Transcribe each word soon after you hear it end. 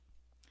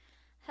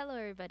Hello,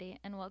 everybody,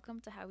 and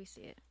welcome to How We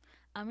See It.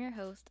 I'm your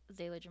host,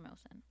 Zayla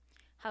Jamosin.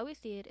 How We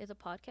See It is a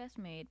podcast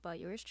made by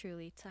yours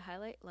truly to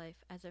highlight life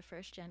as a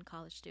first gen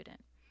college student.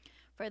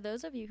 For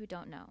those of you who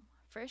don't know,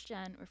 first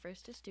gen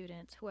refers to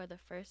students who are the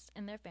first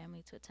in their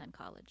family to attend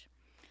college.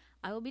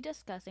 I will be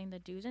discussing the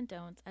do's and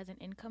don'ts as an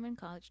incoming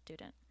college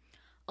student,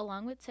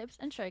 along with tips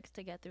and tricks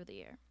to get through the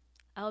year.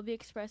 I will be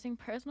expressing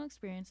personal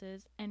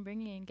experiences and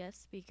bringing in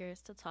guest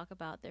speakers to talk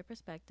about their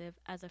perspective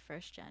as a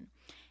first gen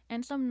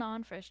and some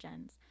non first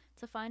gens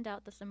to find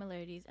out the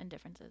similarities and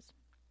differences.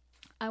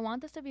 I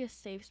want this to be a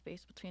safe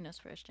space between us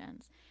first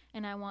gens,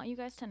 and I want you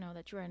guys to know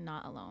that you are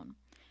not alone.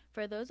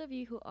 For those of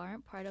you who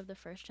aren't part of the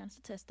first gen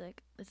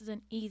statistic, this is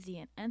an easy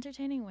and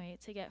entertaining way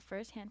to get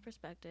first hand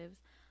perspectives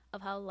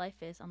of how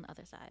life is on the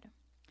other side.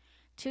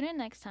 Tune in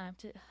next time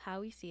to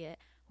How We See It,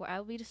 where I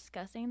will be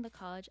discussing the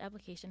college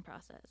application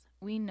process.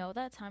 We know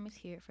that time is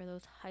here for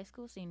those high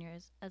school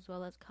seniors as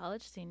well as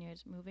college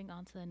seniors moving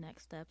on to the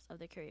next steps of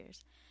their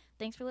careers.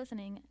 Thanks for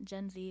listening.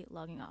 Gen Z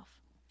logging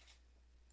off.